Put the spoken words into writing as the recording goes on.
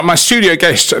My studio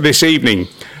guest this evening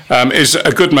is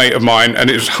a good mate of mine, and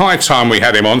it was high time we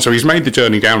had him on. So he's made the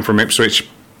journey down from Ipswich,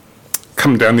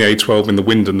 come down the A12 in the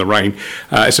wind and the rain.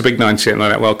 It's a big 98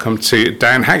 like that. Welcome to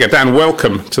Dan Haggar. Dan,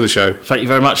 welcome to the show. Thank you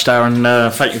very much,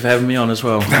 Darren. Thank you for having me on as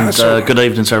well. And good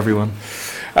evening to everyone.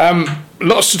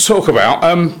 Lots to talk about.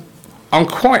 I'm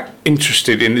quite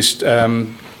interested in this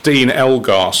Dean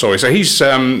Elgar story. So he's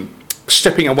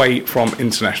stepping away from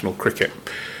international cricket.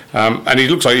 And he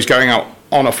looks like he's going out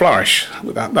on a flourish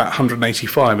with that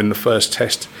 185 in the first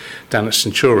test down at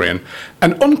Centurion.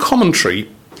 And on commentary,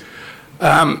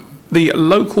 the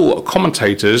local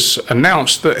commentators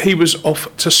announced that he was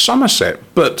off to Somerset,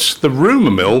 but the rumour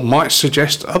mill might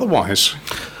suggest otherwise.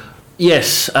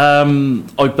 Yes,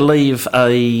 I believe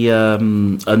a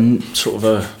sort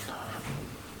of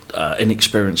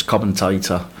inexperienced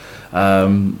commentator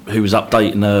who was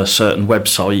updating a certain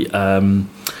website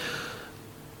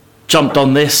jumped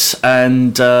on this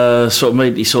and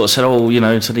immediately said,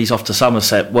 "Oh, so he's off to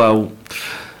Somerset." Well,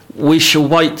 we shall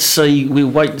wait to see. We'll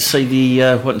wait and see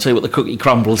what the cookie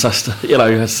crumbles has to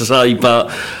say. But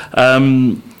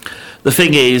the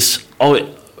thing is,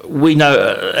 we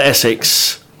know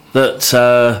Essex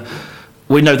that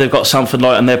we know they've got something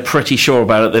like, and they're pretty sure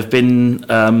about it. They've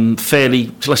been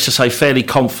fairly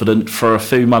confident for a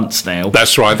few months now.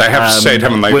 That's right. They have said,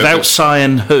 haven't they? Without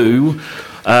saying who.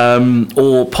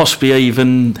 Or possibly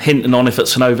even hinting on if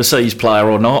it's an overseas player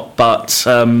or not. But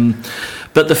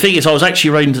the thing is, I was actually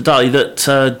reading today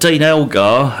that Dean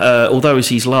Elgar, although it's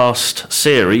his last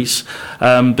series,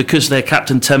 because their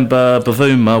captain Temba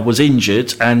Bavuma was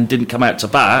injured and didn't come out to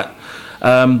bat,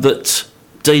 that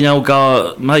Dean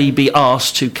Elgar may be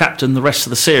asked to captain the rest of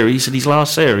the series in his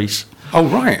last series. Oh,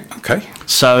 right, okay.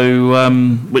 So,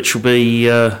 which will be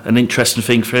an interesting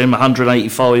thing for him,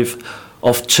 185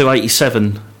 off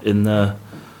 287 in the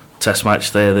Test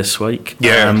match there this week.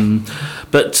 Yeah.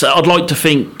 But I'd like to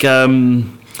think a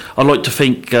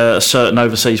certain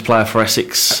overseas player for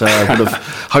Essex would have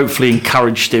hopefully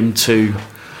encouraged him to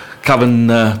come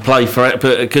and play for it.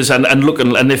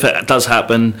 And if it does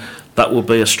happen, that will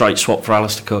be a straight swap for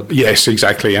Alistair Cook. Yes,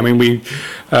 exactly. I mean,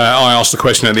 I asked the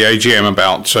question at the AGM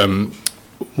about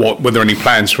were there any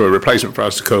plans for a replacement for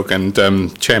Alistair Cook, and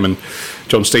Chairman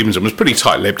John Stevenson was pretty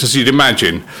tight-lipped, as you'd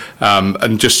imagine,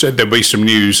 and just said there'd be some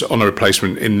news on a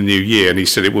replacement in the new year, and he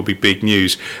said it would be big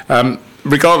news.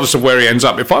 Regardless of where he ends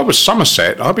up, if I was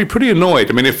Somerset, I'd be pretty annoyed.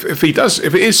 I mean, if it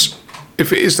is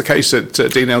the case that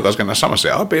Dean Elgar's going to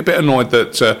Somerset, I'd be a bit annoyed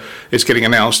that it's getting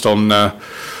announced on.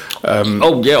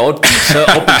 I'll be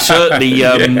certainly,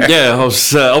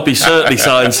 I'll be certainly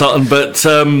saying something. But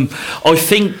I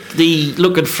think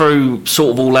looking through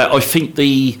sort of all that, I think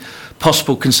the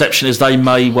possible conception is they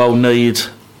may well need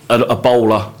a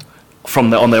bowler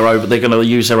they're going to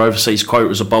use their overseas quota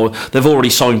as a bowler. They've already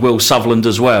signed Will Sutherland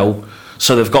as well,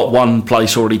 so they've got one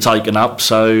place already taken up.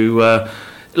 So,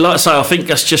 like I say, I think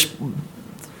that's just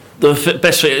the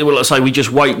best thing. Well, let's say we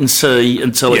just wait and see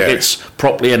until it gets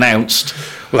properly announced.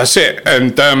 Well, that's it,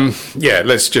 and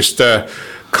let's just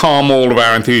calm all of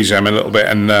our enthusiasm a little bit.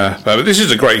 And but this is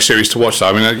a great series to watch, though.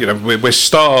 I mean, we're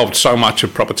starved so much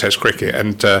of proper Test cricket,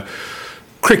 and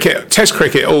Test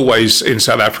cricket always in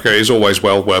South Africa is always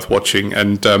well worth watching.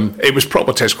 And it was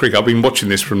proper Test cricket. I've been watching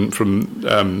this from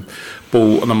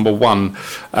ball number one,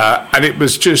 and it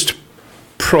was just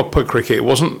proper cricket. It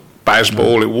wasn't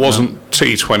Bazball, it wasn't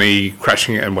T20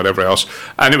 crashing it and whatever else,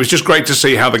 and it was just great to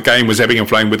see how the game was ebbing and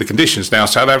flowing with the conditions. Now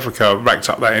South Africa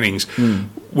racked up that innings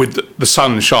with the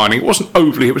sun shining. It wasn't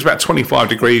overly, it was about 25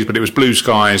 degrees, but it was blue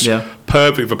skies,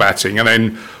 perfect for batting. And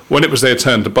then when it was their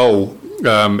turn to bowl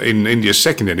in India's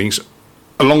second innings,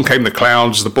 along came the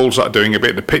clouds, the ball started doing a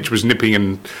bit, the pitch was nipping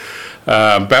and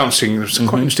bouncing. There was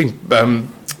quite interesting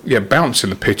bounce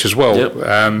in the pitch as well.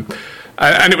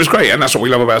 And it was great, and that's what we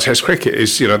love about Test cricket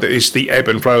is it's the ebb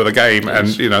and flow of the game, and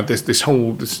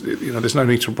there's no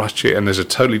need to rush it, and there's a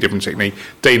totally different technique.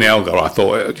 Dean Elgar, I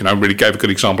thought, really gave a good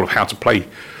example of how to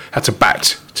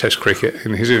bat Test cricket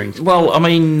in his innings. Well, I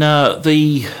mean,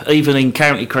 even in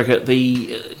county cricket,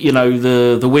 the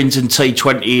wins in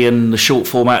T20 and the short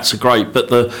formats are great, but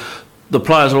the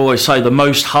players will always say the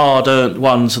most hard-earned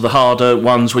ones are the hard-earned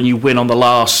ones when you win on the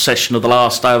last session of the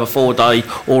last day of a 4-day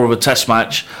or of a Test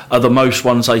match are the most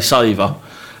ones they savour.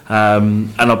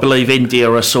 And I believe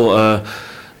India are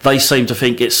they seem to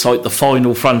think it's like the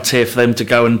final frontier for them to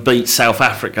go and beat South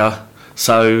Africa.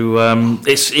 So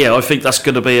I think that's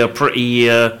going to be a pretty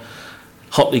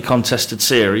hotly contested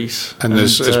series. And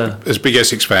as big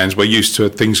Essex fans, we're used to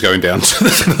things going down to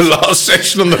the last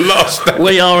session on the last day.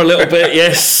 We are a little bit,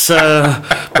 yes.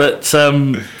 But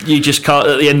you just can't,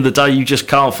 at the end of the day, you just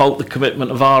can't fault the commitment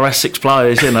of our Essex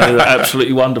players, you know. They're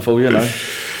absolutely wonderful, you know.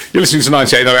 You're listening to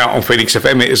 98 out on Phoenix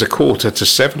FM. It is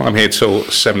 6:45. I'm here till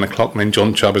 7 o'clock, and then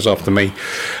John Chubb is after me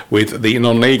with the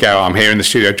non-league hour. I'm here in the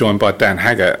studio joined by Dan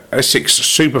Haggar, Essex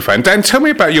superfan. Dan, tell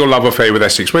me about your love affair with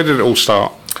Essex. Where did it all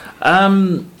start?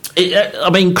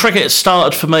 Cricket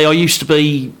started for me. I used to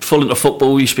be full into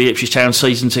football, used to be Ipswich Town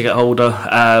season ticket holder,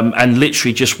 and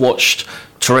literally just watched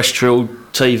terrestrial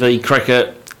TV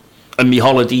cricket and my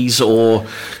holidays, or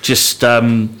just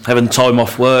having time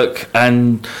off work.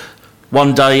 And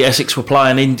one day Essex were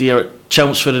playing India at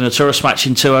Chelmsford in a tourist match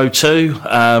in 2002.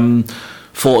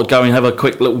 Thought I'd go and have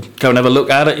a look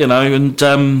at it, you know, and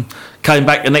came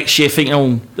back the next year thinking,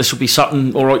 oh, this will be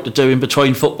something all right to do in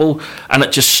between football, and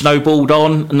it just snowballed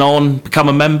on, become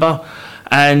a member,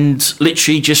 and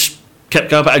literally just kept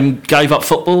going back and gave up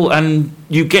football. And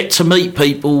you get to meet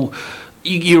people,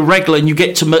 you're regular, and you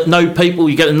get to know people,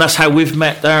 and that's how we've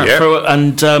met there through it,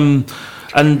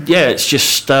 and yeah, it's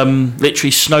just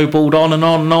literally snowballed on, and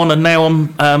now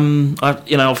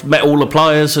I've met all the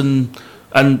players, and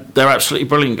they're absolutely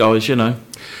brilliant guys, you know.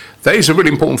 That is a really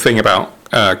important thing about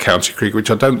county cricket, which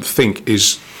I don't think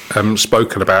is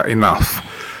spoken about enough,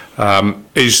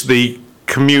 is the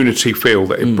community feel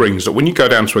that it brings. That when you go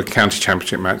down to a county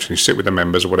championship match and you sit with the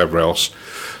members or whatever else,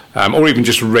 or even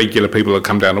just regular people that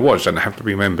come down to watch, don't have to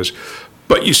be members,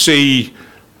 but you see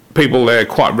people there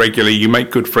quite regularly, you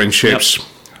make good friendships. Yep.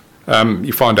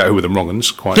 You find out who are the wrong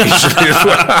uns quite easily as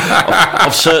well.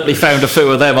 I've certainly found a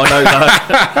few of them, I know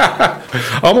that.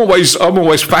 I'm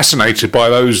always fascinated by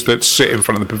those that sit in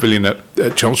front of the pavilion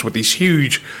at Chelmsford with these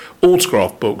huge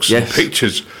autograph books and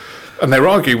pictures, and they're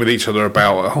arguing with each other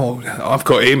about, oh, I've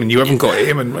got him and you haven't got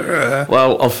him. And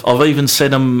well, I've even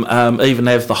seen them even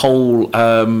have the whole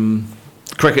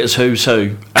cricketers who's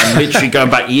who, and literally going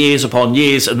back years upon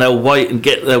years, and they'll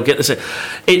get this.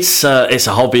 It's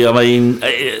a hobby. I mean,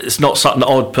 it's not something that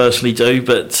I'd personally do,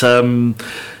 but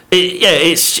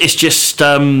it's just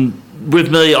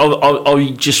with me.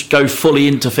 I just go fully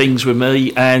into things with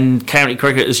me, and county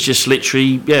cricket is just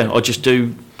literally I just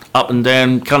do up and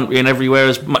down country and everywhere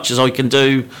as much as I can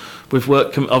do. With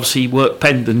work, obviously work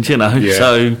pendant, you know. Yeah.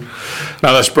 So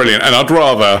no, that's brilliant, and I'd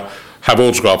rather have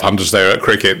autograph hunters there at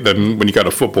cricket than when you go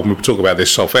to football. And we'll talk about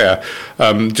this off air.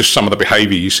 Just some of the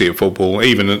behaviour you see at football,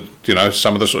 even at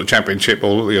some of the sort of championship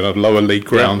or lower league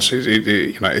grounds.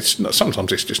 It's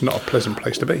sometimes it's just not a pleasant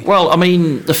place to be. Well, I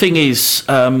mean, the thing is,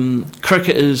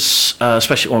 cricketers,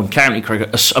 especially on county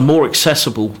cricket, are more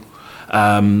accessible.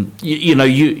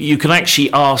 You can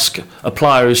actually ask a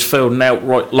player who's fielding out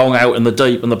right long out in the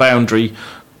deep and the boundary,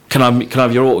 Can I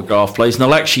have your autograph, please? And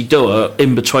they'll actually do it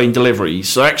in between deliveries.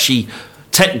 So actually,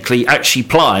 technically,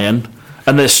 playing,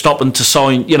 and they're stopping to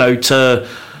sign. You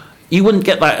wouldn't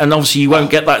get that, and obviously you won't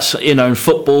get that. In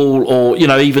football, or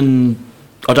even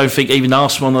I don't think even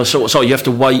Arsenal on the sort of side. You have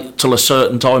to wait till a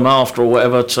certain time after or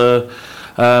whatever to,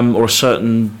 or a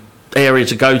certain area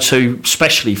to go to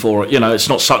specially for it. It's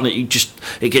not something that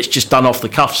it gets just done off the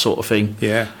cuff sort of thing.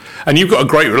 Yeah. And you've got a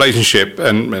great relationship,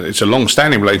 and it's a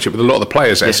long-standing relationship with a lot of the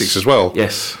players at Essex as well.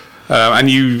 Yes. And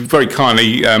you very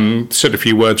kindly said a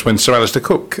few words when Sir Alistair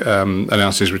Cook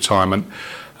announced his retirement.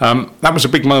 That was a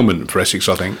big moment for Essex,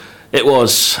 I think. It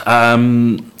was.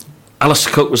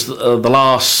 Alistair Cook was the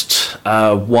last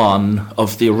one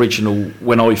of the original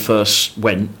when I first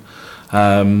went.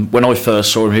 When I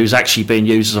first saw him, he was actually being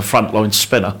used as a frontline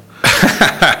spinner.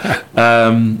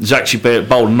 He was actually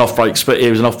bowling an off-break, he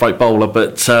was an off-break bowler,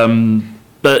 but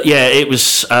yeah, it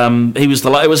was. It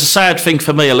was a sad thing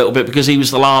for me a little bit because he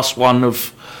was the last one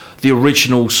of the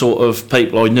original sort of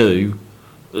people I knew,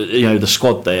 the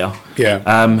squad there.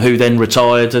 Yeah. Who then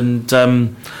retired, and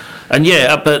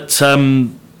yeah, but.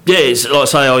 Yeah, it's, like I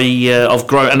say, I've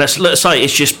grown, and let's say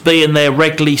it's just being there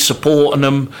regularly, supporting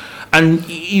them, and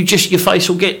your face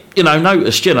will get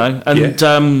noticed, and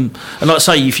and like I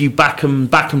say, if you back them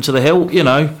to the hill,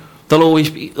 they'll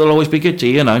always be good to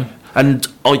you, and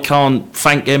I can't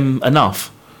thank them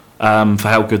enough for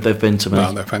how good they've been to me.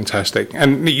 No, they're fantastic.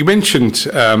 And you mentioned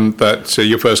that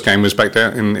your first game was back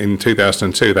there in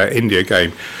 2002, that India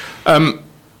game.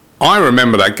 I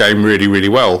remember that game really, really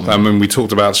well. When we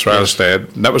talked about Sir Alistair,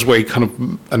 that was where he kind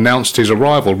of announced his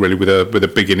arrival, really, with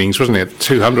a big innings, wasn't it?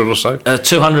 200 or so?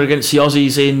 200 against the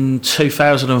Aussies in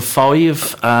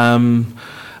 2005.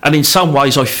 And in some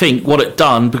ways, I think what it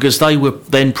done, because they were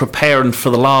then preparing for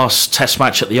the last Test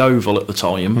match at the Oval at the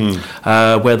time,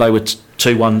 where they were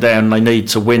 2-1 down, they need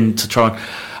to win to try.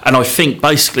 And I think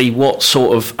basically what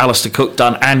sort of Alistair Cook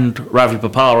done, and Ravi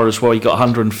Bopara as well, he got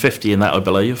 150 in that, I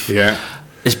believe. Yeah.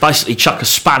 Is basically chuck a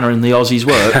spanner in the Aussies'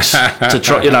 works to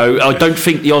try. I don't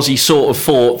think the Aussies sort of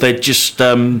thought they'd just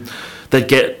they'd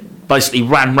get basically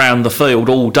ran round the field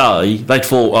all day. They'd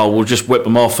thought, oh, we'll just whip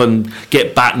them off and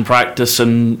get batting practice,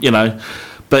 and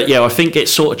But yeah, I think it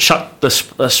sort of chucked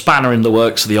a spanner in the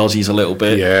works of the Aussies a little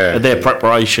bit. Yeah, their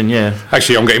preparation. Yeah.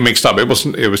 Actually, I'm getting mixed up. It was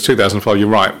 2005. You're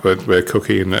right, where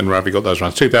Cookie and Ravi got those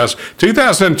runs.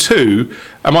 2002.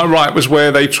 Am I right? Was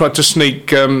where they tried to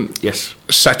sneak yes,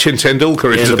 Sachin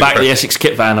Tendulkar into the back of the Essex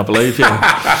Kit van, I believe. Yeah.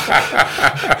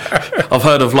 I've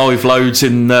heard of live loads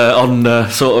in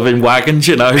sort of in wagons,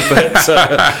 but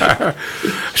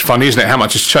it's funny, isn't it? How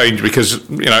much has changed, because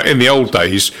in the old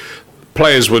days,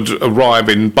 players would arrive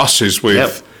in buses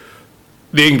with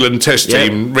the England Test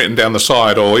team written down the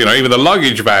side, or even the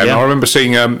luggage van. I remember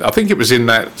seeing, I think it was in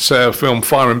that film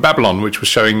Fire in Babylon, which was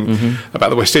showing about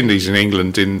the West Indies in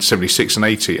England in '76 and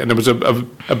 '80, and there was a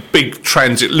big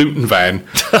transit Luton van,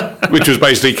 which was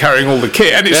basically carrying all the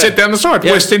kit, and it said down the side,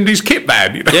 West Indies kit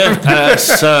van.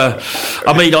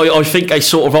 I think they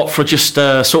sort of opt for just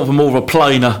sort of more of a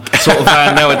plainer sort of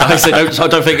van nowadays. I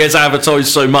don't think it's advertised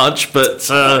so much, but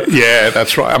yeah,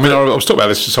 that's right. I was talking about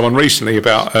this to someone recently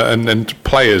about and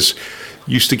players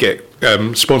used to get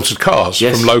sponsored cars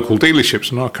from local dealerships,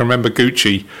 and I can remember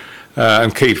Gucci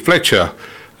and Keith Fletcher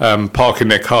parking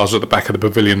their cars at the back of the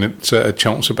pavilion at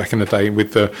Chelmsford back in the day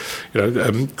with the,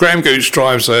 Graham Gooch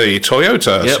drives a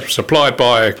Toyota supplied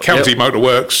by County Motor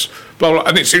Works, blah, blah,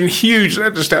 and it's in huge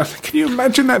letters down. Can you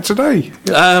imagine that today?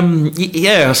 So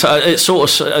it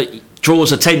sort of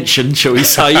draws attention, shall we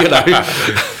say,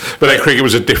 But then cricket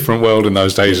was a different world in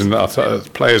those days, and I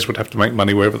thought players would have to make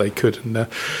money wherever they could, and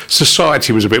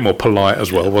society was a bit more polite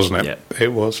as well, wasn't it? Yeah.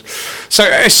 It was. So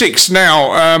Essex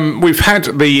now, we've had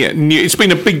it's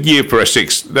been a big year for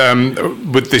Essex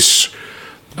with this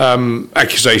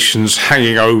accusations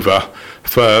hanging over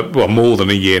for more than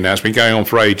a year now. It's been going on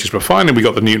for ages, but finally we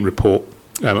got the Newton report,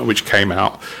 which came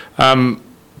out.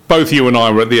 Both you and I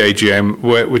were at the AGM,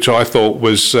 which I thought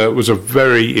was a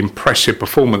very impressive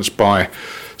performance by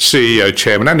CEO,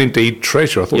 Chairman, and indeed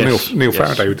Treasurer. I thought Neil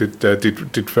Faraday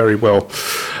did very well.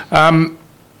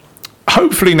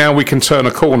 Hopefully now we can turn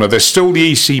a corner. There's still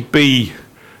the ECB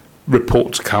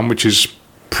report to come, which is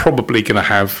probably going to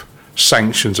have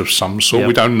sanctions of some sort.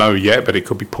 We don't know yet, but it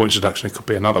could be points deduction, it could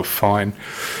be another fine.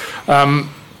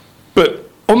 But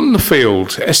on the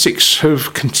field, Essex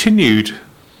have continued,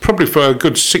 probably for a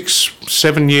good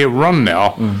 6-7 year run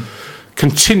now,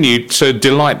 continued to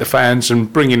delight the fans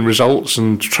and bring in results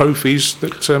and trophies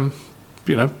that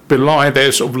belie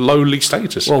their sort of lowly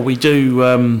status. Well, we do.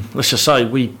 Let's just say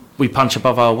we punch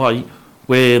above our weight.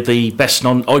 We're the best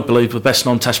I believe, the best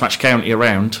non-Test match county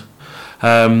around.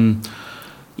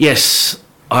 Yes,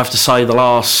 I have to say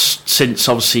since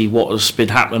obviously what has been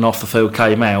happening off the field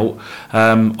came out,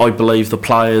 I believe the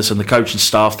players and the coaching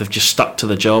staff, they've just stuck to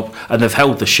the job, and they've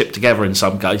held the ship together in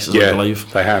some cases, I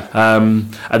believe. They have.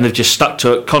 And they've just stuck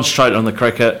to it, concentrated on the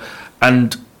cricket,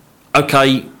 and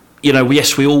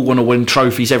yes, we all want to win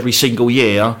trophies every single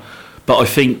year, but I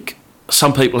think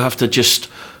some people have to just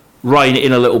rein it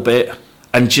in a little bit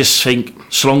and just think,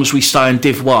 so long as we stay in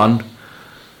Div 1,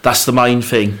 that's the main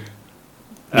thing.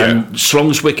 And so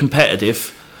long as we're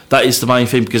competitive, that is the main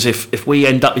thing, because if we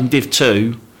end up in Div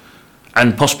 2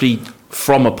 and possibly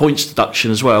from a points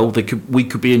deduction as well, we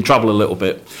could be in trouble a little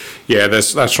bit. Yeah,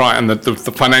 that's right, and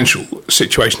the financial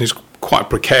situation is quite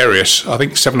precarious. I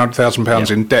think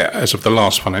 £700,000 in debt as of the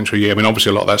last financial year. I mean,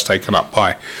 obviously a lot of that's taken up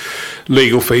by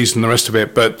legal fees and the rest of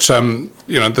it, but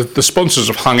the sponsors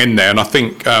have hung in there, and I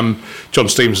think John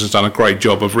Stevenson's done a great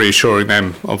job of reassuring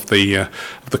them of the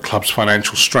club's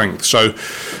financial strength. So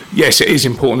yes, it is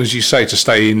important, as you say, to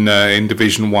stay in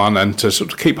Division 1 and to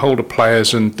sort of keep hold of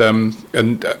players, and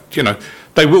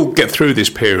they will get through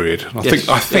this period.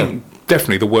 I think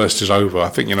definitely the worst is over. I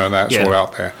think that's all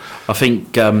out there. I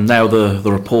think now the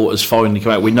report has finally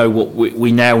come out. We know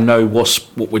we now know what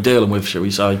we're dealing with, shall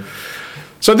we say?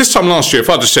 So this time last year, if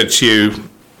I just said to you,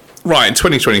 right, in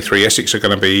 2023, Essex are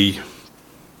going to be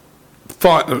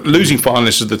losing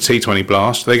finalists of the T20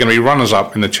 Blast. They're going to be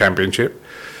runners-up in the Championship.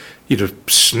 You'd have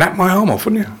snapped my arm off,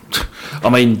 wouldn't you? I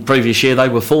mean, previous year they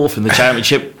were fourth in the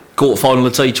Championship, quarter-final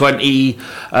of T20,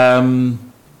 and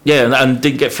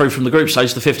didn't get through from the group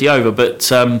stage, the 50 over. But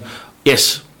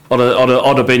yes, I'd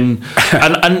have been.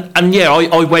 I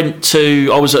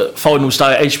was at finals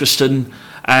day at Edgbaston,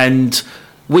 and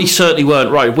we certainly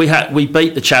weren't right. We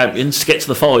beat the champions to get to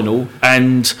the final,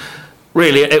 and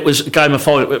really it was a game of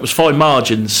fine. It was fine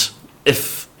margins.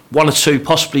 If one or two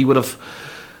possibly would have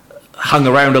hung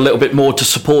around a little bit more to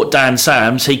support Dan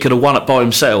Sams, he could have won it by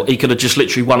himself. He could have just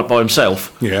literally won it by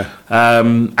himself. Yeah.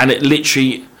 And it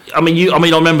literally. I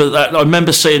remember that. I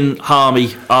remember seeing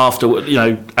Harmy after,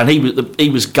 and he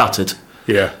was gutted.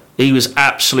 Yeah. He was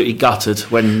absolutely gutted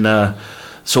when they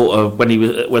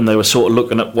were sort of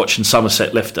looking at watching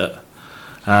Somerset lift it.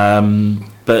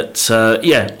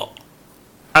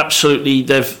 Absolutely,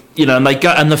 they've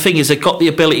and the thing is, they've got the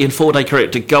ability in 4-day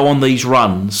cricket to go on these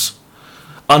runs,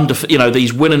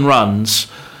 these winning runs,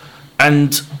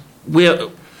 and we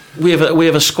have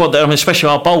a squad that, especially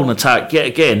our bowling attack, yet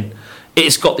again,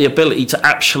 it's got the ability to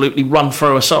absolutely run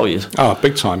through a side. Oh,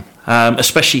 big time.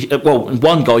 Especially,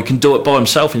 one guy can do it by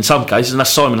himself in some cases, and that's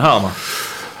Simon Harmer.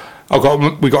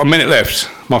 We've got a minute left.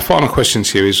 My final question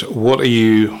to you is: what are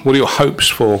your hopes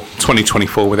for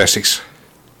 2024 with Essex?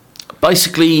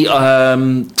 Basically,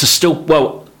 to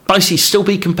still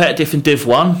be competitive in Div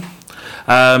 1,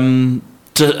 and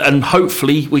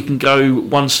hopefully we can go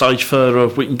one stage further.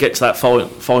 If we can get to that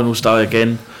finals day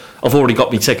again. I've already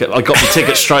got my ticket. I got my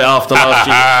ticket straight after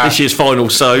this year's final.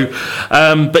 So,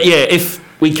 if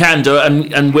we can do it,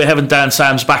 and we're having Dan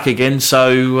Sams back again.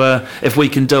 So if we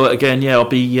can do it again, I'll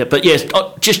be. But yes,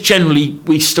 just generally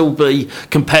we still be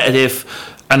competitive,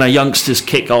 and our youngsters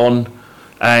kick on,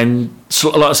 and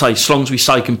like I say, as long as we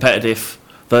stay competitive,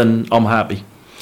 then I'm happy.